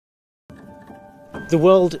The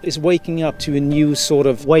world is waking up to a new sort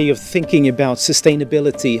of way of thinking about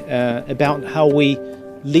sustainability, about how we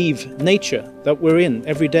leave nature that we're in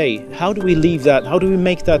every day. How do we leave that? How do we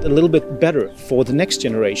make that a little bit better for the next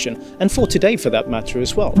generation and for today for that matter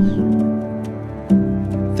as well?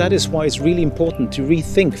 That is why it's really important to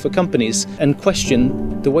rethink for companies and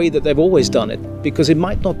question the way that they've always done it, because it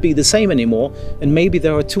might not be the same anymore, and maybe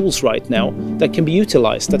there are tools right now that can be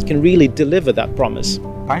utilized that can really deliver that promise.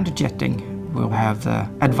 Binder jetting will have the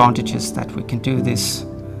advantages that we can do this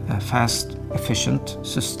fast, efficient,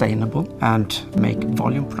 sustainable, and make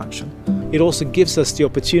volume production. It also gives us the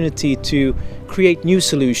opportunity to create new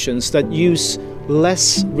solutions that use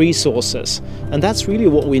less resources, and that's really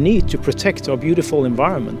what we need to protect our beautiful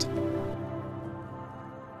environment.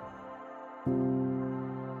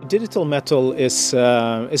 Digital Metal is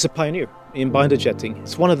a pioneer in binder jetting.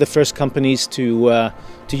 It's one of the first companies to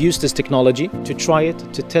use this technology, to try it,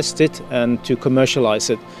 to test it, and to commercialize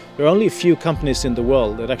it. There are only a few companies in the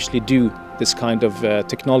world that actually do this kind of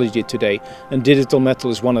technology today, and Digital Metal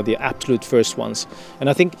is one of the absolute first ones. And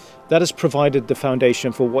I think that has provided the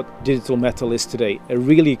foundation for what Digital Metal is today, a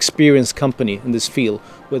really experienced company in this field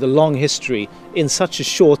with a long history in such a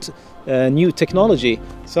short new technology.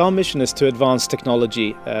 So our mission is to advance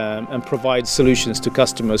technology and provide solutions to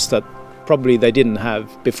customers that probably they didn't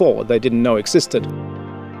have before, they didn't know existed.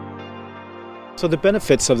 So the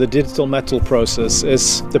benefits of the Digital Metal process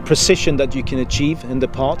is the precision that you can achieve in the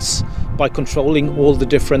parts by controlling all the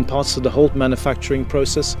different parts of the whole manufacturing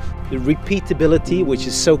process, the repeatability, which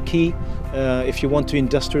is so key if you want to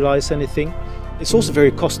industrialize anything. It's also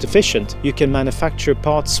very cost efficient. You can manufacture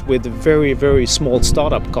parts with a very, very small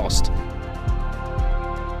startup cost.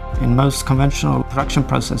 In most conventional production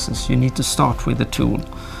processes, you need to start with a tool,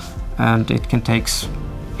 and it can take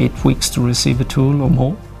 8 weeks to receive a tool or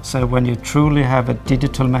more. So when you truly have a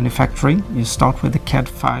digital manufacturing, you start with a CAD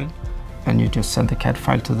file and you just send the CAD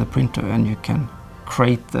file to the printer and you can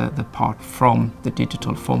create the part from the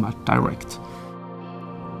digital format direct.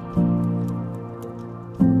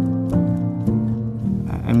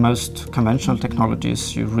 In most conventional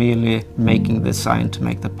technologies, you're really making the design to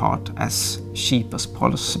make the part as cheap as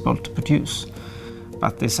possible to produce.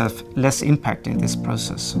 But this has less impact in this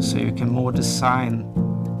process, so you can more design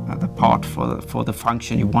the part for the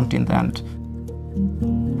function you want in the end.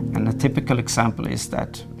 And a typical example is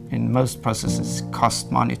that in most processes it costs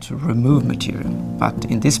money to remove material, but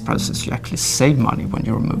in this process you actually save money when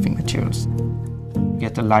you're removing materials. You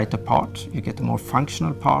get a lighter part, you get a more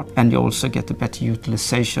functional part, and you also get a better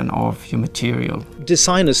utilization of your material.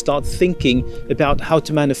 Designers start thinking about how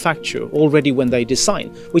to manufacture already when they design,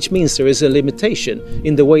 which means there is a limitation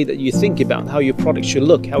in the way that you think about how your product should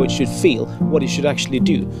look, how it should feel, what it should actually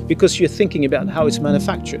do, because you're thinking about how it's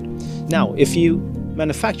manufactured. Now, if you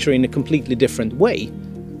manufacture in a completely different way,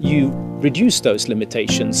 you reduce those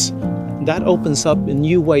limitations. That opens up a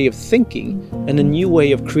new way of thinking and a new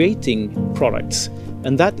way of creating products.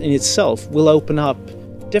 And that in itself will open up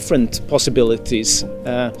different possibilities.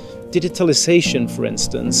 Digitalization, for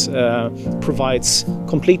instance, provides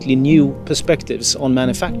completely new perspectives on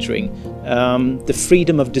manufacturing. The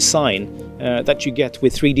freedom of design that you get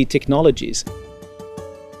with 3D technologies.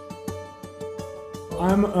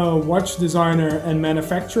 I'm a watch designer and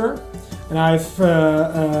manufacturer, and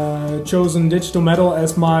I've chosen Digital Metal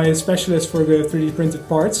as my specialist for the 3D printed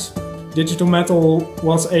parts. Digital Metal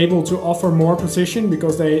was able to offer more precision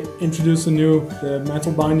because they introduced the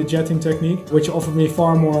metal binder jetting technique, which offered me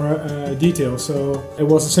far more detail, so it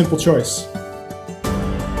was a simple choice.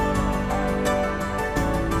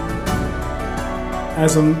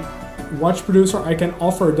 As a watch producer, I can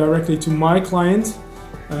offer directly to my client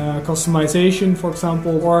customization, for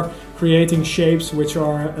example, or creating shapes which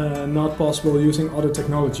are not possible using other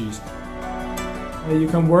technologies. You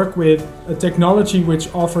can work with a technology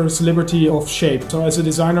which offers liberty of shape. So as a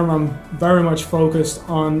designer, I'm very much focused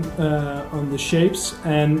on the shapes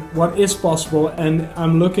and what is possible, and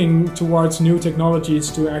I'm looking towards new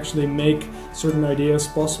technologies to actually make certain ideas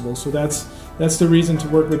possible. So that's the reason to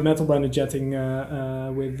work with metal binder jetting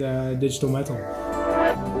with Digital Metal.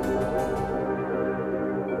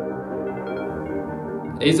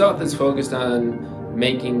 Azoth is focused on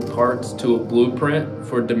making parts to a blueprint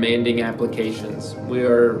for demanding applications. We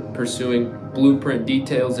are pursuing blueprint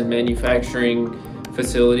details in manufacturing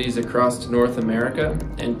facilities across North America,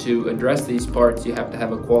 and to address these parts you have to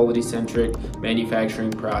have a quality-centric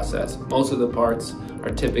manufacturing process. Most of the parts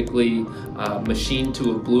are typically machined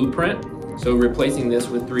to a blueprint, so replacing this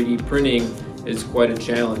with 3D printing is quite a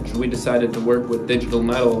challenge. We decided to work with Digital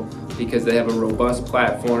Metal because they have a robust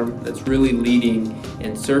platform that's really leading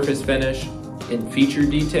in surface finish, in feature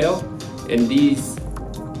detail, and these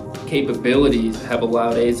capabilities have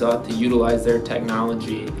allowed Azoth to utilize their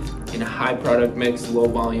technology in a high product mix, low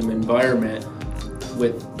volume environment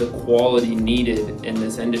with the quality needed in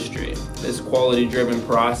this industry. This quality driven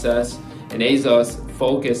process and Azoth's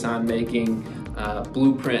focus on making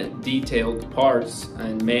blueprint detailed parts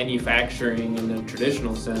and manufacturing in the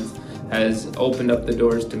traditional sense has opened up the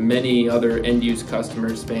doors to many other end-use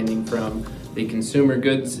customers spanning from the consumer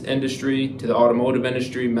goods industry to the automotive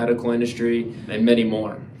industry, medical industry, and many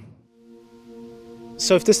more.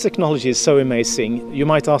 So if this technology is so amazing, you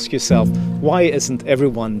might ask yourself, why isn't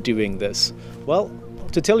everyone doing this? Well,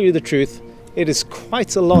 to tell you the truth, it is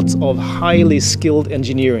quite a lot of highly skilled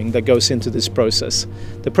engineering that goes into this process.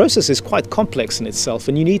 The process is quite complex in itself,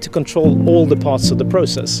 and you need to control all the parts of the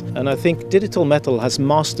process. And I think Digital Metal has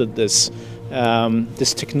mastered this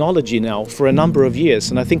technology now for a number of years,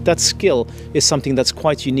 and I think that skill is something that's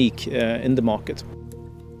quite unique in the market.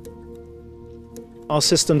 Our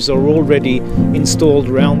systems are already installed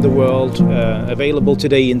around the world, available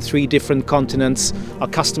today in 3 different continents. Our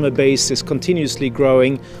customer base is continuously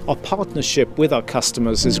growing. Our partnership with our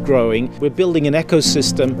customers is growing. We're building an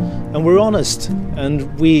ecosystem, and we're honest,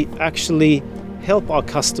 and we actually help our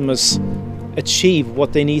customers achieve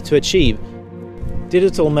what they need to achieve.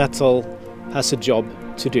 Digital Metal has a job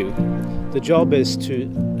to do. The job is to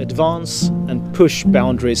advance and push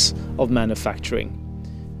boundaries of manufacturing.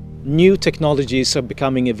 New technologies are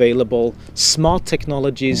becoming available, smart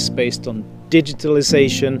technologies based on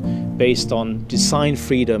digitalization, based on design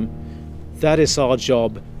freedom. That is our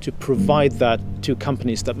job, to provide that to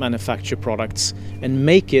companies that manufacture products and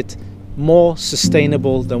make it more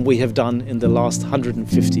sustainable than we have done in the last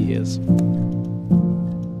 150 years.